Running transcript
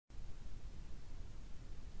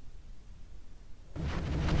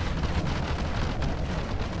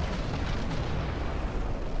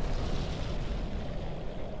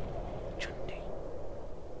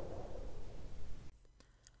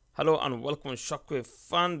Hello and welcome to Shockwave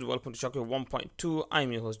fans. Welcome to Shockwave 1.2.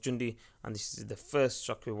 I'm your host Jundiyy, and this is the first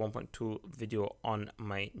Shockwave 1.2 video on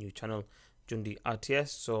my new channel, Jundiyy RTS.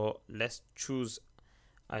 So let's choose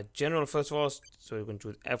a general first of all. So we're going to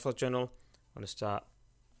choose AirForce General. I'm going to start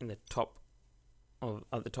in the top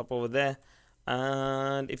at the top over there.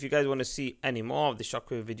 And if you guys want to see any more of the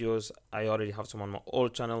Shockwave videos, I already have some on my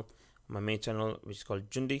old channel, my main channel, which is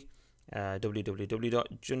called Jundiyy.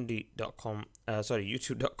 www.jundiyy.com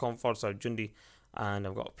youtube.com/Jundiyy, and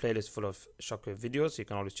I've got a playlist full of Shockwave videos, so you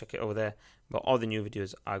can always check it over there. But all the new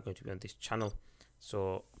videos are going to be on this channel,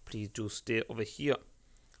 so please do stay over here.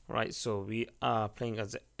 Alright, so we are playing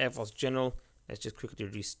as the AirForce General. Let's just quickly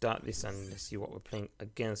restart this and let's see what we're playing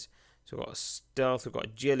against. So we've got a stealth, we've got a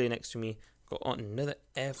GLA next to me, got another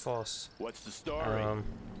AirForce. What's the story?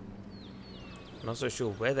 Not so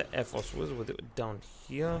sure where the AirForce was. Was it down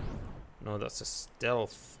here? No, that's a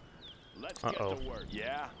stealth. Let's get to work.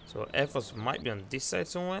 Yeah. So AirForce might be on this side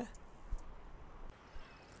somewhere.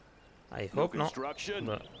 I hope not,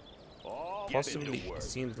 but possibly it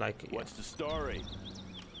seems like it. Yeah. What's the story?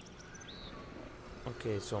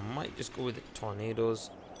 Okay, so I might just go with the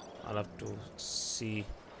tornadoes. I'll have to see.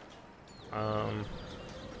 That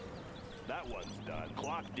one's done.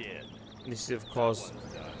 Clocked in. This is of course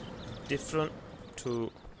different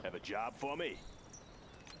to have a job for me.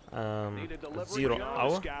 0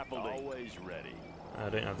 hour. Always ready. I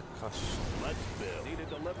don't have the cash. Let's build. Need a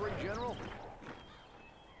delivery, General?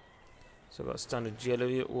 So I've got standard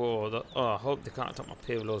GLA. Whoa, I hope they can't attack my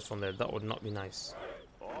payloads from there. That would not be nice.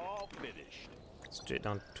 All finished. Straight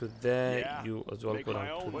down to there. Yeah. You as well go down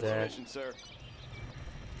to What's there. The mission, sir?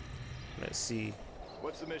 Let's see.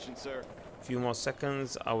 What's the mission, sir? A few more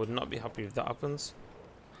seconds. I would not be happy if that happens.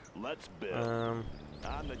 Let's build. On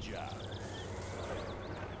the job.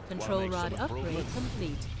 Control rod upgrade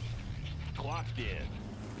complete. Clocked in.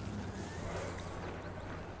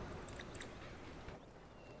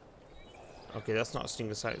 Okay, that's not a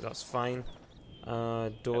single site. That's fine.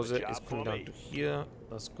 Dozer is coming down to here.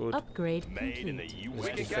 That's good. Upgrade complete. We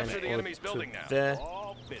can capture the enemy's building now. There.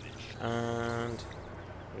 And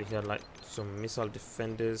we have like some missile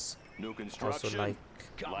defenders. New construction. Also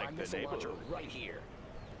like the neighborhood right here.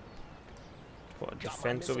 Put a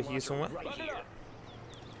defense over here somewhere.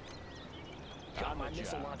 Got my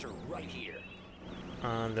missile launcher right here.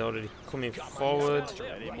 And they're already coming forward.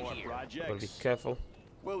 Gotta be careful.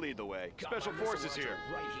 We'll lead the way. Special forces here.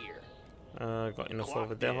 Right here. Got enough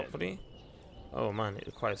over there, hopefully. Oh man, it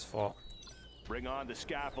requires 4. Bring on the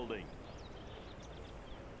scaffolding.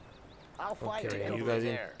 Okay, you guys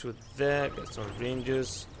into there. Get some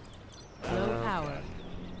rangers. Low power.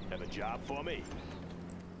 Have a job for me.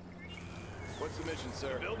 What's the mission,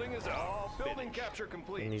 sir? Building is all building capture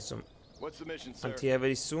complete. We need some. What's the mission, sir? Anti-air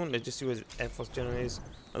very soon. Let's just see where the AirForce General is.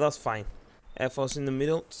 Oh, that's fine. AirForce in the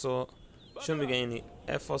middle, so shouldn't be getting any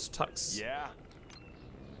AirForce attacks. Yeah.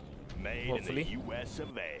 Made hopefully. In the US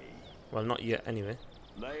of A. Well, not yet anyway.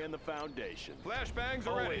 Laying the foundation. Flashbangs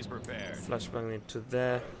are always prepared. Flashbang into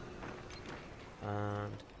there.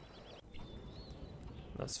 And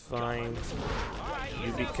that's fine.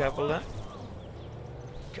 You be careful there.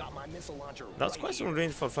 Got my missile launcher. That's quite some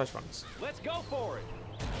range for flashbangs. Let's go for it.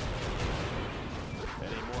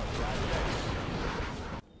 Any more projects?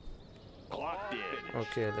 Clocked in.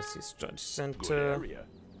 Okay, let's see. Strategy center.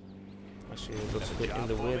 Actually, it looks a bit in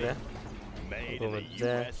the way there. I'll go over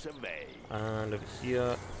there. And over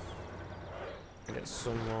here. Get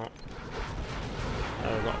some more.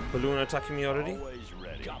 I've got a balloon attacking me already.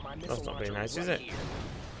 That's not very nice, is it?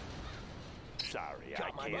 Sorry,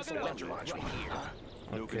 I can't.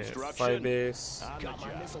 Okay, fire base.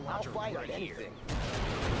 I'll fire at anything.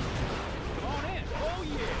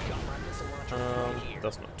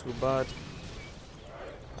 That's not too bad.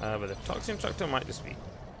 But the toxin tractor might just be.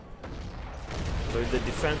 So with the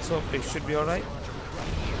defense up, it should be alright.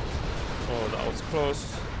 Oh, that was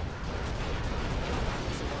close.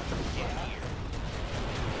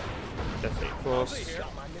 Definitely close.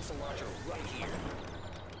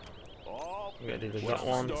 Get rid of that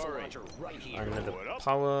one. And another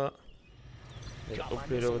power. There's an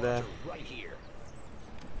upgrade over there.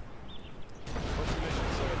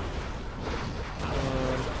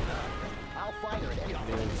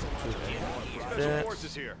 There.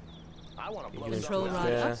 Control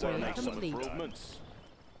rod upgrade complete.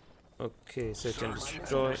 Okay, search and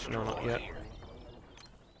destroy. No, not yet.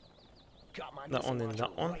 That one and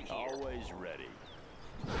that one. Always ready.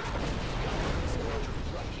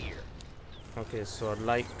 Okay, so I'd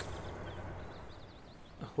like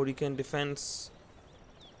a hurricane defense.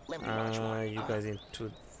 You guys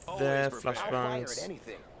into there, flashbangs.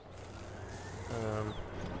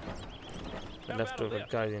 leftover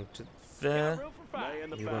guys into there.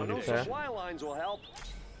 You gonna repair? Supply lines will help.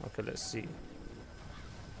 Okay, let's see.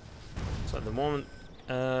 So at the moment,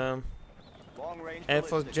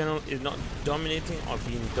 AirForce General is not dominating or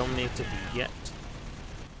being dominated yet.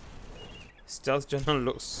 Stealth General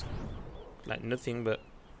looks like nothing, but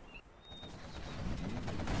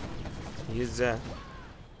he is there.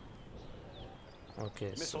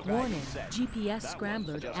 Okay, so Warning, GPS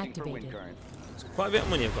scrambler activated. it's quite a bit of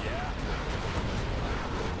money I've got.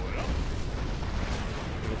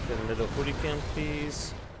 Make a little hurricane,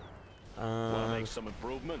 please. Make some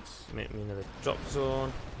improvements. Make me another drop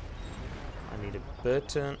zone. I need a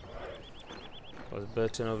Burton. There's a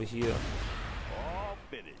Burton over here. All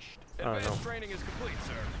finished. Oh, Advanced no. training is complete,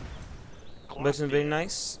 sir. Burton, very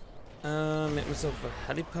nice. Make myself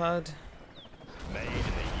a helipad. Made in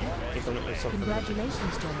the I think I'll make myself another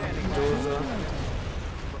Congratulations, General. You have been dozer. promoted.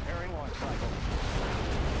 Preparing launch cycle.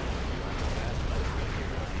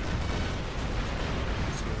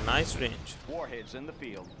 Some nice range. Warheads in the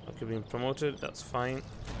field. Okay, being promoted, that's fine.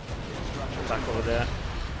 Back over there.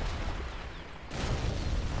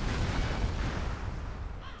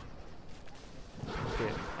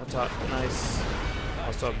 Okay, attack, nice.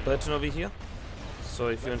 Also, Burton over here. So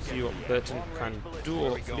if you want to see what Burton can do,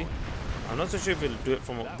 hopefully. I'm not so sure if he'll do it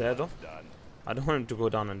from up there though. Done. I don't want him to go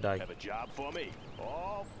down and die. Have a job for me.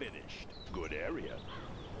 All finished. Good area.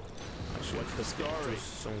 Actually, let's get to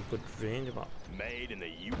some good range about Made in the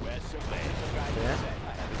U.S. of A. there.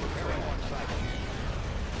 Preparing launch cycle.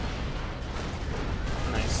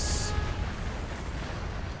 Nice.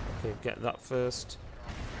 Okay, get that first.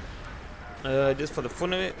 Just for the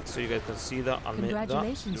fun of it, so you guys can see that. I'll make that.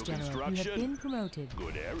 Congratulations, New General. You have construction. been promoted.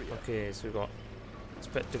 Good area. Okay, so we got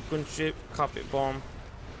Spectre gunship, carpet bomb.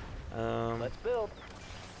 Let's build.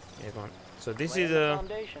 Yeah, go on. So this Lay is the a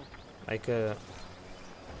foundation. like a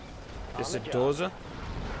just a On the job. dozer.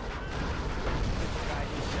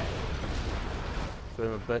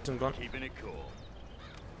 Where's my Burton gone? Keeping it cool.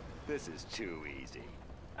 This is too easy.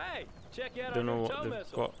 Hey, check out Don't know what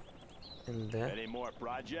they've got in there. Any more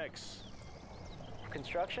projects?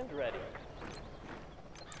 Construction's ready.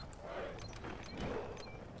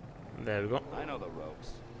 There we go. I know the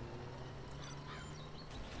ropes.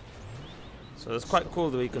 So it's quite cool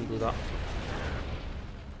the way you can do that.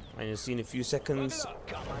 And you'll see in a few seconds.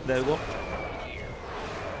 There we go.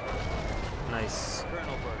 Nice. Colonel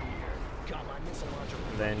Bird here. Got my missile launcher.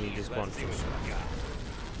 And then you just go on through.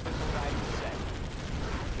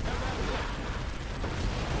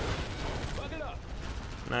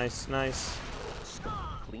 Nice, nice.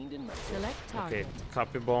 Cleaned in metal. Select Okay, target.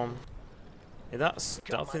 carpet bomb. Is that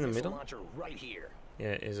stealth in the middle? Launcher right here. Yeah,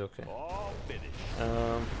 it is okay. All finished.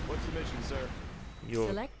 What's the mission, sir? You're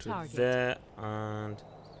Select to target. there and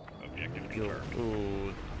Objective you're. confirmed.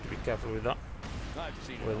 Ooh, be careful with that. I've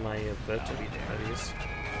seen With it. my Burton. There he is.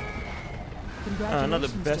 Congratulations, not the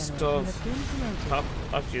best General. of You have been promoted. Top.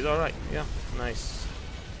 Actually, it's alright. Yeah, nice.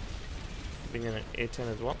 Bring in an A10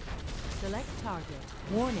 as well. Select target.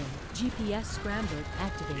 Warning, GPS scrambler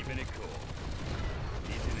activated. Keeping it cool.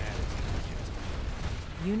 Decent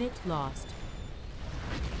attitude. Unit lost.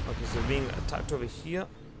 Okay, so being attacked over here.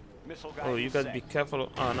 Missile Oh, you guys be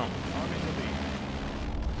careful. Oh, no. Armies will be.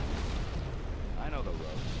 I know the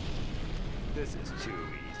ropes. This is too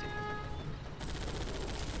easy.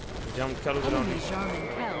 Jump Kellows around. Enemy Jarman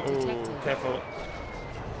Kell Oh, detected. careful.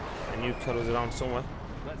 I knew Kellows around somewhere.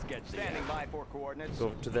 Let's get standing by for coordinates.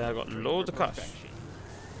 Go to there. I got loads of cash.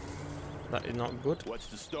 That is not good What's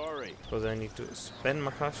the story? because I need to spend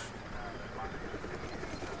my cash.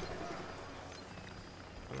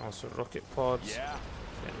 And also rocket pods. Yeah.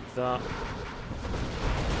 Get that.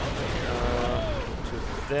 To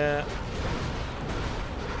there.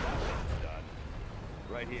 Done.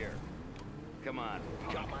 Right here. Come on.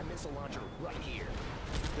 Got my missile launcher right here.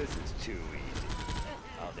 This is too easy.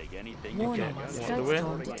 I'll take anything you Warning, can. One scud the way.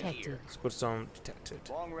 storm detected. Good storm detected.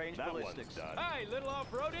 Long range That ballistics. one's done. Hey, little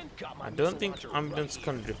off-roading. Got my I missile don't think launcher ambulance right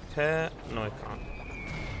can repair. No, I can't.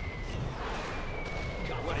 here.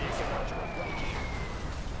 Got my missile launcher right here.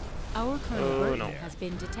 Our Colonel Oh, Burton no. has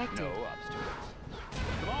been detected. No ups to it.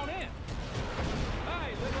 Come on in.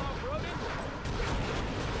 Hey, little off-roading.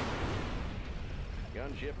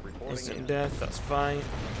 Gunship reporting Instant in. death, that's fine.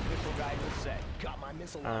 Missile guidance set. Got my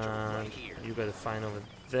missile launcher And right here. you guys are fine over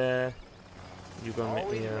there. You gonna make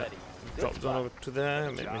me Always a ready. drop zone over to there.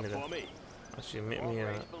 Make me Job another. for me. Actually, make me Long a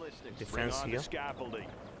range ballistics. Bring defense on here. the scaffolding.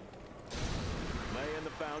 Laying the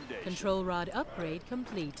foundation. Control rod upgrade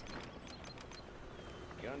complete.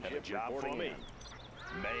 Have a Gunship job for reporting me.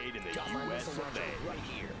 in. Made in the Got my U.S. missile of launcher A. right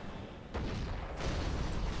here.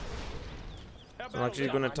 So I'm actually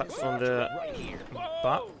going to attack from the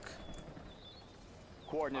back.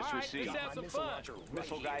 Coordinates All right, received. let's have some fun.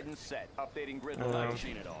 Missile guidance set. Updating grid Um, location.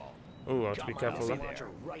 Seen it all. Oh, I have to be careful there.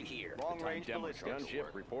 Right here. Long range demo gunship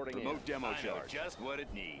reporting remote demo charge. Just what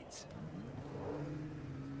it needs.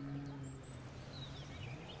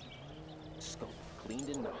 Scope cleaned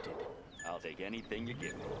and mounted. I'll take anything you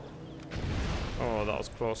give me. Oh, that was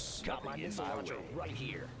close. Got my missile launcher right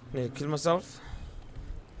here. Need to kill myself.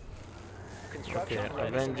 Okay, Construction ready.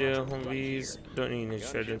 Avenger, Humvees. Don't need any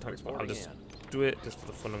shredding tanks, but I'll just do it just for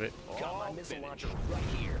the fun of it. Got my missile launcher right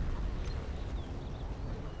here.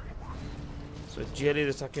 So GLA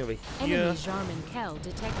is attacking over Enemy here. Jarman Kell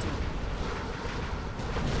detected.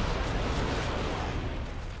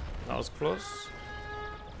 That was close.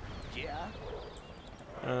 Yeah.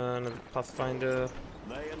 Another Pathfinder.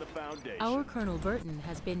 Laying the foundation. Our Colonel Burton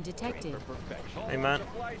has been detected. Perfection. Hey man.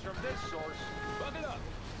 Supplies from this source. Buck it up.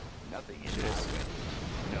 Nothing is my way.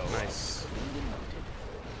 No. Nice. Cleaned and mounted.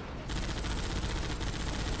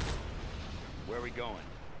 Where are we going?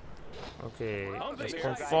 Okay, let's Humvee.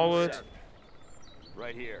 come forward.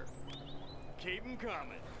 Right here. Keep 'em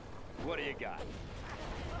coming. What do you got?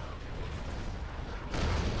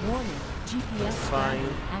 Warning, GPS Fine.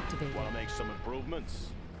 scrambler activated. Want to make some improvements?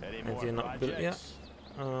 Any If more you're not built yet,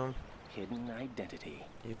 projects? Hidden identity.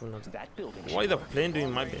 you can not. That building. Why is the plane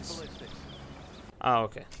doing my base? Ah,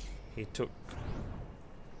 okay. He took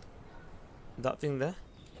that thing there.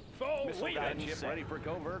 Oh, Missile wait. guidance ship ready for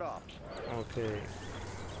covert ops. Okay.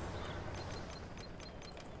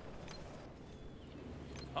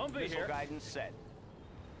 Humvee Missile here. guidance set.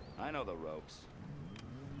 I know the ropes.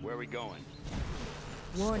 Where are we going?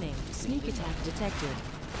 Warning, sneak attack detected.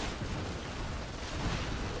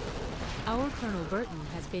 Our Colonel Burton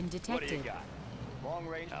has been What do you detected. got? Long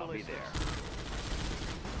range I'll be ballistics.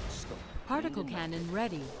 there. Particle cannon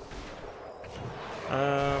ready.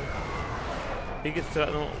 Biggest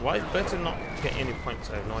threat. No, why is better not get any points?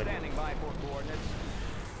 I have no idea. Standing by for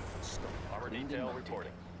coordinates. Armor detail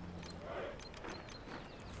reporting.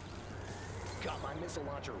 Got my missile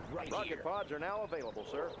launcher right here. Rocket pods are now available,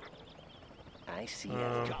 sir. I see Um,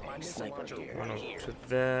 ya. Got my missile launcher One right up here. to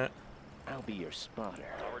there. I'll be your spotter.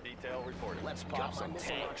 Armor detail reporting. Let's pop some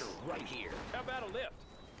missile launcher right here. How about a lift?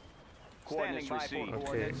 Coordinates Standing by received. for Okay.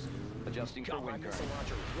 Coordinates. Adjusting for Got my wind missile current.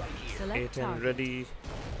 launcher right here. Select 8 and target. ready.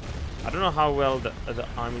 I don't know how well the other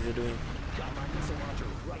armies are doing. Got my missile launcher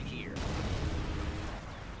right here.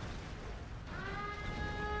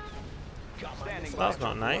 Got my Standing missile by That's for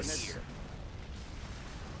not nice. coordinates.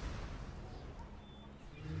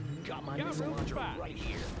 Got my Got missile room for launcher five. right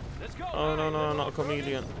here. Let's go. Oh no, no, not a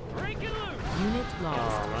chameleon. Break it loose. Unit Oh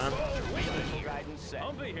lost. man. Oh, wait. Missile guidance set.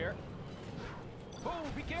 Humvee here. Oh,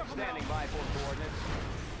 be careful now. Standing by for coordinates.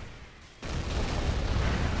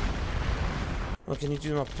 Well, can you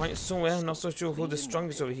do my points somewhere? I'm not so sure who the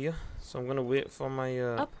strongest over here. So I'm gonna wait for my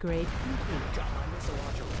Upgrade complete. Got my missile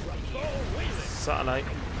launcher right here. Oh, wait. satellite.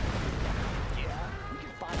 Yeah, we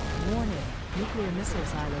can find Warning, nuclear missile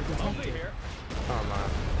silo Humvee detected. here. Oh man,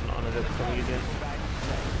 not another chameleon.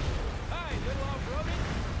 Hey, little off-roading.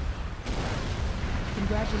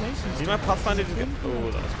 Congratulations. See my Thomas. Pathfinder didn't get. Been Oh,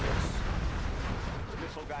 promoted. that was close.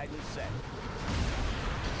 Missile guidance set.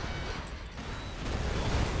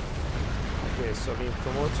 Okay, so being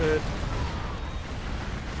promoted.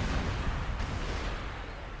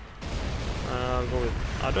 I'll go with.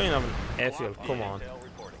 I don't even have an airfield. Come on, Detail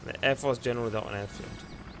reporting. the AirForce General without an airfield.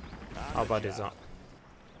 How bad is that?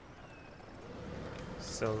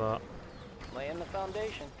 Sell that. laying the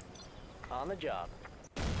foundation. On the job.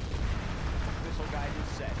 Missile guidance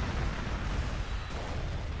set.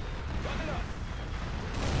 Buck it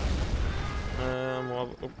up. More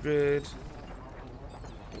upgrade.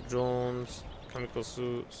 Drones, chemical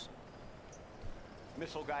suits.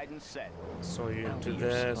 Missile guidance set. So you I'll to be your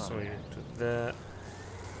there, so spotter. you to there.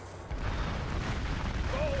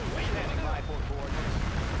 Standing by for coordinates.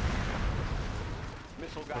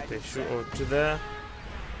 Missile Okay, guidance shoot set. over to there.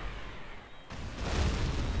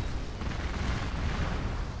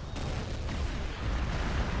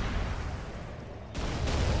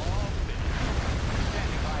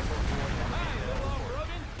 Standing by for coordinates. Hey, little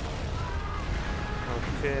off-roading.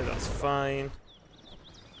 Okay, that's fine.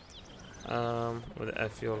 With the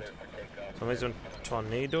airfield. So I'm using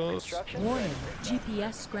tornadoes Warning,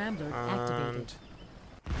 GPS scrambler activated. and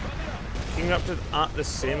King Raptors aren't the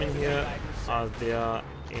same in here as they are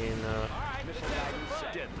in Missile guidance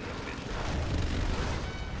set.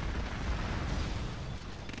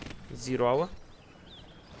 0 hour.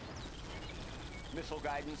 Missile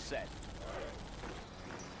guidance set.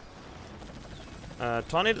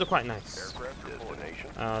 Tornadoes are quite nice. Aircraft destination.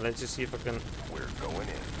 Let's just see if I can We're going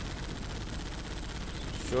in.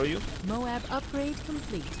 show you. Moab upgrade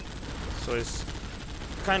complete. So it's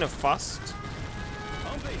kind of fast,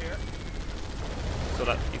 Humvee here. so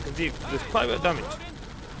that you can see there's quite a bit of damage.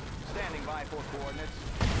 Standing by for coordinates.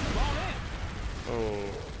 Come on in. Oh,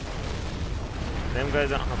 them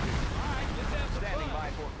guys aren't happy. All right, let's have some Standing fun. by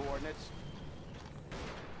for coordinates.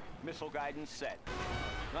 Missile guidance set.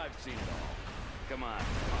 I've seen it all. Come on.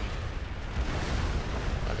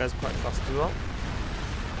 That guy's quite fast as well.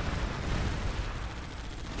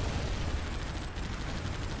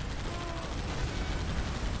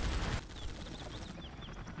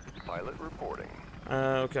 Pilot reporting.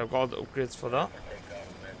 Okay, I've got all the upgrades for that.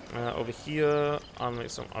 Over here, I'll make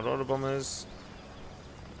some Aurora bombers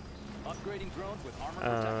Upgrading drones with armor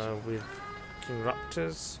protection. with King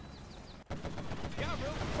Raptors. Got room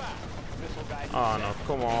for fire. Missile guidance Oh set. no,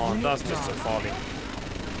 come on, that's just a folly.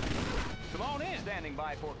 Come on in. Standing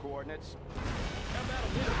by for coordinates. How about a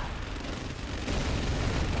minute?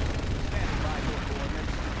 Standing by for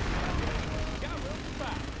coordinates. Got room for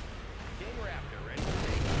fire. King Raptor ready for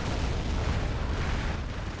takeoff.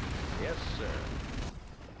 Yes, sir.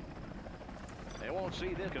 They won't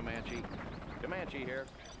see this, Comanche. Comanche here.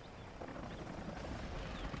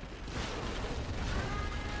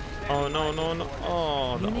 Oh no, no, no.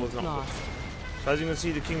 Oh, that Unit was not lost. good. So as you can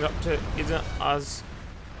see, the King Raptor isn't as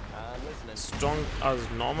I'm listening. strong as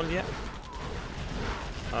normal yet.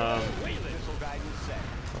 Missile guidance set.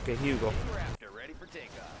 Okay, here you go. King Raptor ready for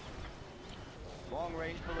takeoff. Long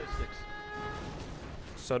range ballistics.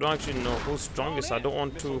 So I don't actually know who's strongest. I don't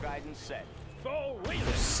want Missile to guidance set. Full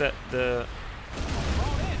wheeling. set the Come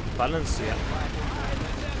on in. balance yet. All right,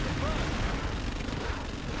 let's have some fun.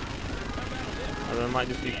 How about a lift? And that might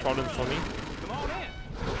just be a problem for me. Come on in.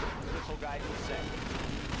 Missile guidance set.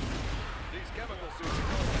 These chemical suits are going.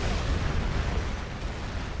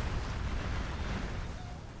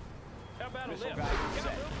 How about a Missile lift? guidance Got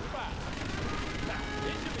set. room for fire.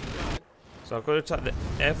 It should be fun. So I've got to attack the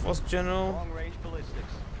AirForce General. Long range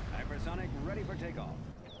ballistics. Hypersonic ready for takeoff.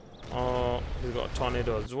 Oh, he's got a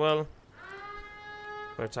tornado as well.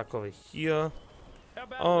 Got to attack over here. How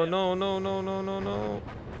about Oh a lift? no, no, no, no, no, no.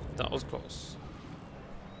 That was close.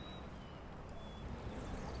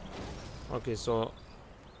 Okay, so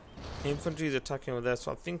infantry is attacking over there,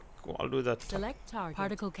 so I think what I'll do is that Select target.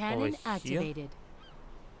 Particle cannon here. activated.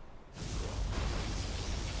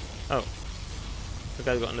 oh, the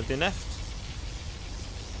guy's got nothing left.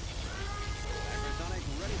 Hypersonic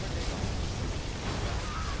ready for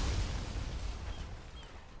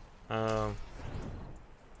takeoff.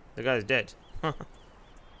 The guy's dead.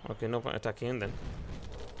 Okay, no point attacking him then.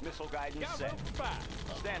 Missile guidance Got set. room for fire.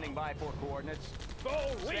 Standing by for coordinates. Full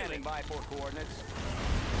Standing wheeling. by for coordinates.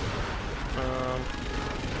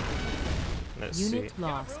 Let's Unit see. Got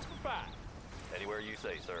lost. room for fire. Anywhere you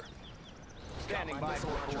say, sir. Standing by for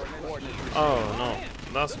coordinates. Oh no,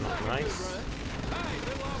 that's not nice. Hey,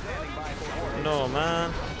 little Standing by off-roading. for coordinates. No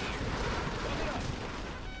man.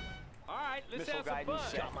 All right, let's Missile have some guidance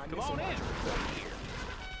fun. set. Come on in.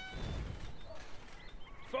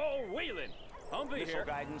 Full wheeling. Humvee Missile here.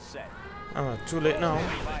 guidance set. Too late now.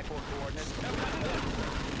 Standing by for coordinates.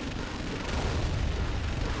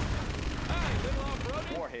 Hey, little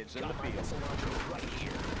off-roading. Warheads in the field.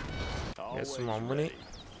 Get some more money.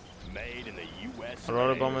 Made in the U.S.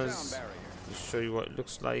 Aurora Sound bombers. barrier. To show you what it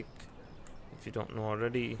looks like, if you don't know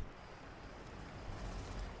already.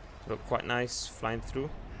 Look quite nice flying through,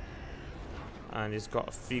 and it's got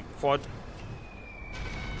a free quad.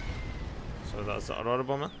 So that's the Aurora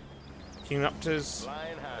bomber. King Raptors.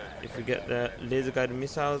 Flying high. If you get the laser guided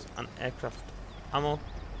missiles and aircraft ammo,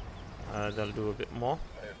 they'll do a bit more.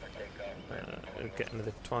 Get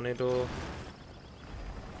another tornado.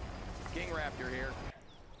 King Raptor here.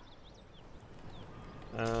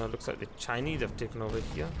 Looks like the Chinese have taken over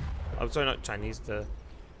here. I'm sorry, not Chinese. Yeah,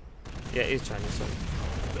 it is Chinese. Sorry.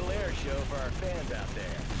 Little air show for our fans out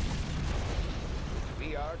there.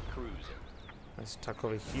 We are cruising. Let's attack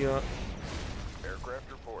over here. Aircraft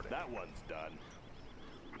reporting. That one's done.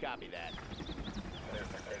 Copy that.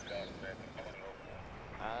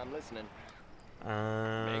 I'm listening.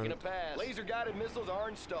 Making a pass. Laser guided missiles are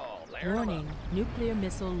installed. Layering 'em Warning. Nuclear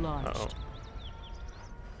missile launched. Uh-oh.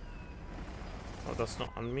 Oh, that's not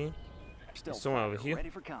on me. Still It's somewhere over here. ready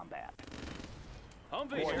for combat.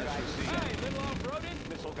 Humvee here. Coordinates received. Hey, little off-roading.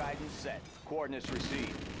 Missile guidance set. Coordinates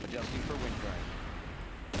received. Adjusting for wind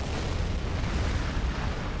current.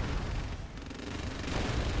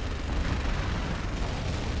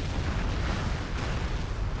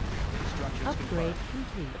 Instructions Upgrade confirmed.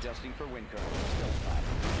 complete. Adjusting for wind current. Still flat.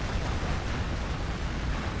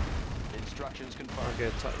 Instructions confirmed. Okay,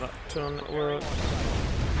 attack that turn network.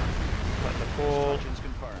 Attack the pole. Instructions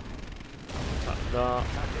confirmed. Attack that.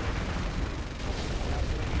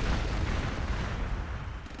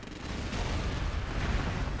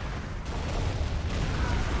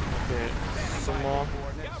 Okay, some more.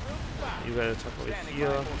 You gotta attack over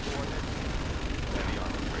here.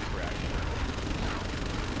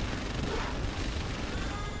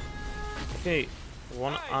 Okay,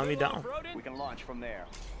 one army down. We can launch from there.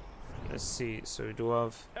 Let's see, so we do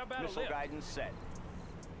have... Missile guidance set.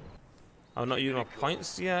 I've not used my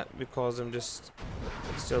points yet because I'm just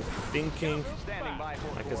still thinking. Standing by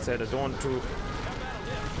for Like I said, I don't want to...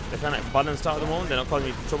 They're kind of balanced out at the moment, they're not causing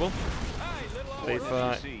me trouble. But if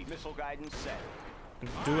I missile guidance set.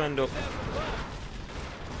 do end up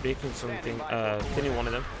making something, killing one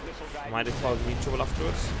of them, it might have caused me trouble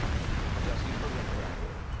afterwards.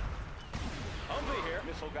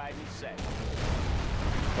 Missile guidance set.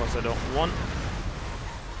 Of course I don't want.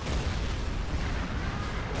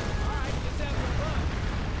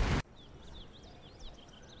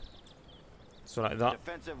 So like that.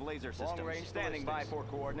 Defensive laser systems. Long range standing by for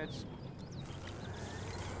coordinates.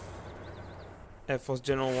 AirForce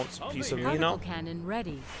General wants a piece of me Particle now. cannon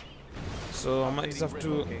ready. So I might just have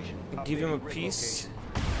to give him a piece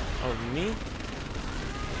of me.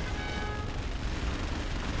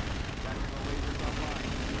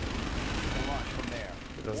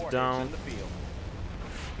 That's down.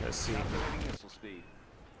 Let's see.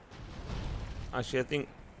 Actually, I think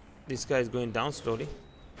this guy is going down slowly.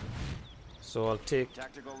 So I'll take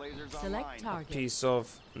Select a target. piece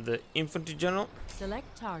of the Infantry General.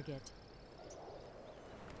 Select target.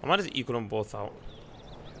 I might just equal them both out.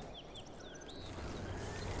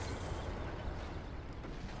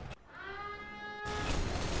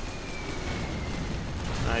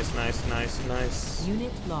 Nice, nice, nice, nice.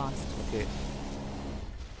 Unit lost. Okay.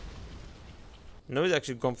 No, he's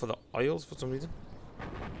actually gone for the oils for some reason.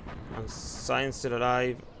 And science still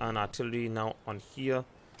alive, and artillery now on here.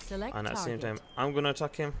 Select And at the same target. time, I'm gonna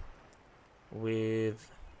attack him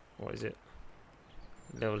with, what is it?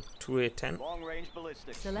 Level 2A10. Long range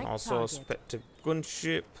ballistics. Select Also target. Spectre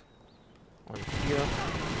gunship on here.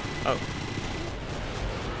 Oh.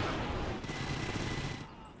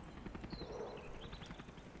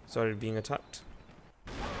 Sorry, being attacked.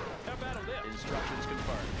 Instructions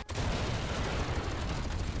confirmed.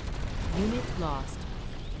 Unit lost.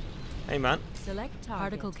 Hey man, Select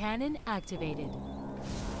target. Particle cannon activated.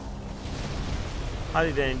 how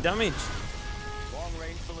did any damage? Long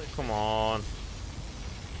range ballistics. Come on.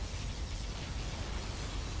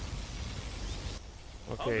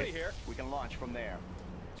 Okay, Here. We can launch from there.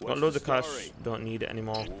 got loads of cash, don't need it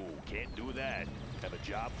anymore. Ooh, can't do that. Have a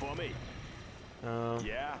job for me?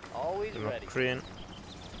 Yeah. Always ready. Crane.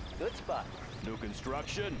 Good spot. New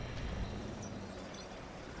construction.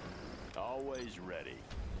 Always ready.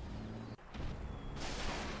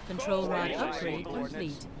 Control rod Ready. upgrade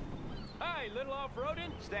Coordinates. complete. Hey, little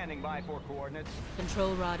off-roading? Standing by for coordinates.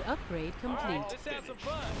 Control rod upgrade complete. Let's have some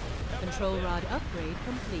fun. Control rod upgrade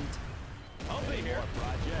complete. I'll be here. More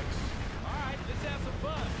projects. All right, let's have some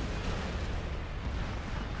fun.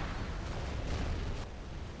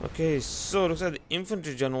 Okay, so it looks like the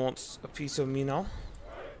Infantry General wants a piece of me now.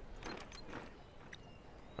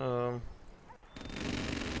 That's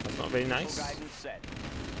not very nice. Guidance set.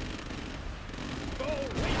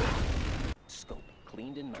 Scope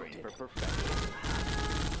cleaned and Trained mounted. for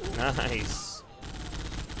perfection. Nice.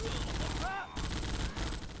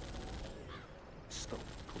 Scope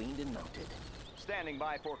cleaned and mounted. Standing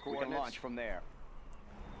by for coordinates. We can launch from there.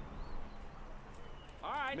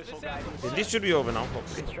 All right, Missile let's have some guidance. fun. This should be over now,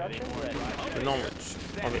 hopefully. Construction ready. The knowledge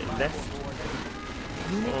of it left.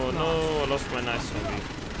 Unit Oh lost. no, I lost my nice zombie.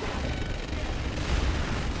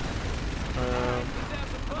 Let's have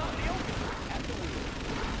some fun.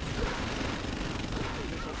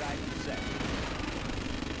 Missile guidance set.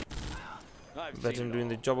 Veteran doing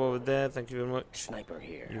the job over there, thank you very much. Sniper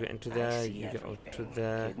here. You get into I there, see you get out to everything.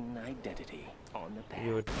 there, Hidden identity on the path.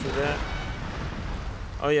 you get to there.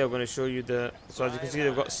 Oh yeah, I'm going to show you the... So as you can see,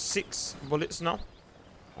 they've got 6 bullets now.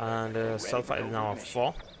 And self-fight is now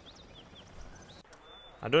 4.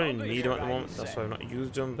 I don't really need them at the moment, that's why I've not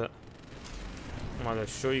used them, but I'm going to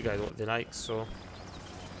show you guys what they like, so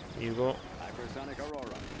here you go. Hypersonic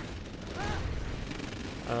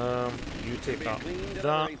Aurora. You take out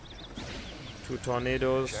that. 2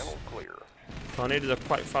 tornadoes. Tornadoes are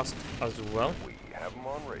quite fast as well. We have them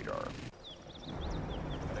on radar.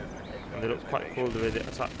 And they look quite cool the way they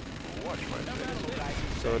attack. Watch my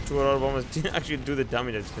six. So 2 Aurora bombers didn't actually do the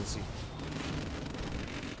damage, as you can see.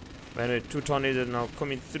 But anyway, 2 tornadoes now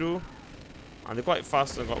coming through. and they're quite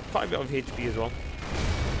fast and got quite a bit of HP as well.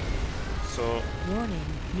 So Warning,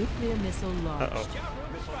 nuclear missile launched.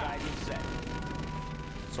 Missile guidance set.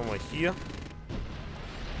 somewhere here.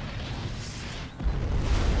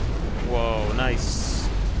 Whoa, nice.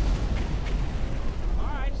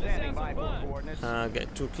 Alright, Standing by for coordinates.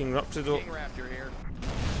 Get 2 King Raptors though. King Raptor here.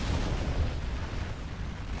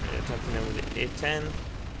 Attacking them with the A10.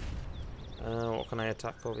 What can I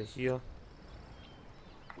attack over here?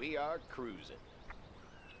 We are cruising.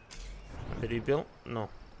 Did we build? No.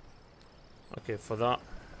 Okay, for that.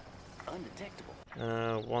 Undetectable.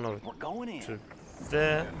 One over We're going in. to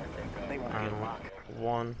there. They won't get a And lock.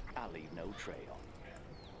 one I'll leave no trail.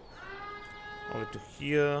 over to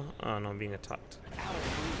here. Oh no, I'm being attacked.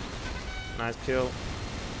 Nice kill.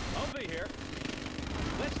 I'll be here.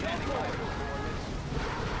 Let's Standing go by forward. for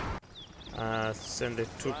coordinates. Send the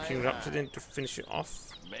 2 King Raptors in to finish it off.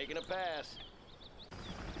 Making a pass.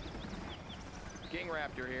 King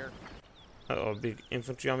Raptor here. Oh, big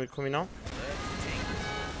infantry army coming now.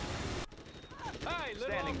 Hey, little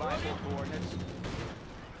Standing by off-roading. for coordinates.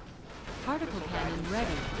 Particle cannon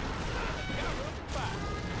ready.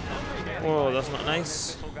 Whoa, that's not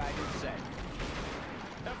nice. Missile guidance set.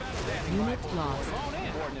 Unit lost.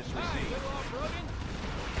 Coordinates received.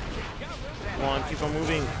 Come on, keep on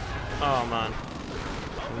moving. Oh man.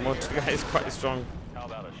 The motor guy is quite strong. How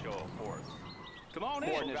about a show of force? Come on in.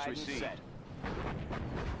 Coordinates Guidance received. set.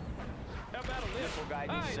 How about a lift? Missile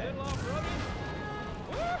guidance Hey, set. little off-roading.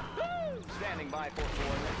 Woo-hoo! Standing by for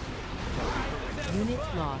coordinates. Unit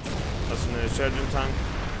lost. That's another Sheridan tank.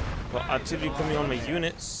 Got artillery coming on my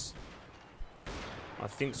units. I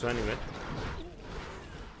think so anyway.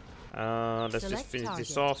 Let's just Select finish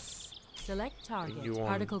this target. off. Select target. You want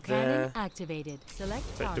Particle there. cannon activated. Select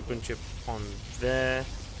Set the target. gunship on there.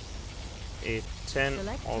 A10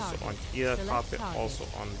 Select also target. on here. Select Carpet target. also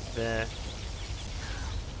on there.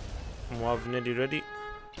 Moab nearly ready.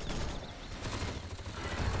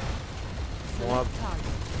 Moab Select target.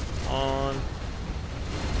 on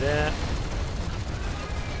there.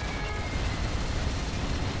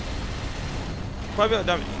 Quite a bit of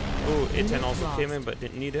damage. Oh, A10 Unit also lost. came in but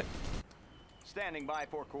didn't need it. Standing by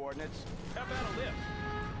for coordinates. How about a lift?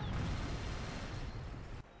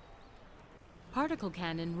 Particle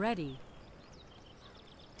cannon ready.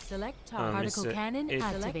 Select target. Particle Mr. cannon It-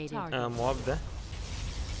 activated. Moab there.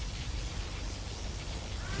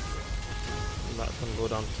 That can go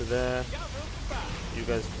down to there. Got room for five. You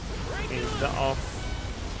guys finish that off.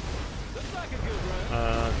 Looks like a good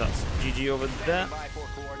run. That's GG over there. Standing by for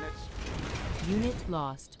coordinates. Unit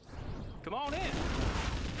lost. Come on in.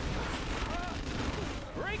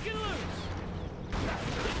 Breaking loose.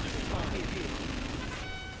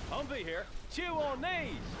 I'll be here. Chew on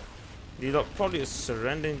these. You lot probably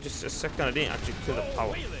surrender in just a second. I didn't actually kill the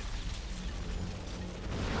power. Wheel it.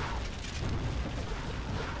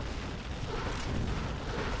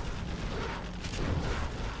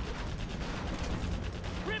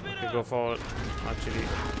 Rip it Okay, up. go forward. Actually, You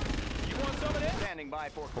want some of this? Standing by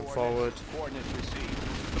for come coordinates. forward. Coordinates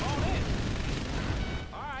received. Come on in.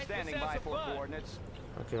 All right, Standing let's by have some for fun. coordinates.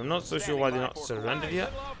 Okay, I'm not so sure why they're not surrendered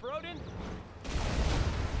yet. Little off-roading. It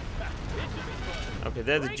should be fun. Okay,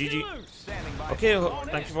 there's the Break it GG. loose. Standing by. Okay, on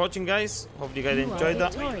thank in. you for watching, guys. Hopefully you guys You are enjoyed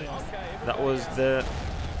that. victorious. Okay, That was the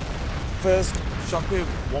first Shockwave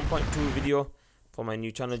 1.2 video for my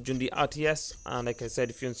new channel, Jundiyy RTS. And like I said,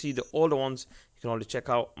 if you want to see the older ones, you can always check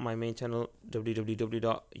out my main channel,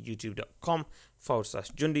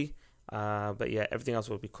 www.youtube.com/Jundiyy. But yeah, everything else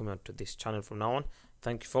will be coming onto this channel from now on.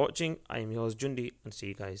 Thank you for watching. I am your host, Jundiyy, and see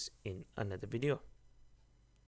you guys in another video.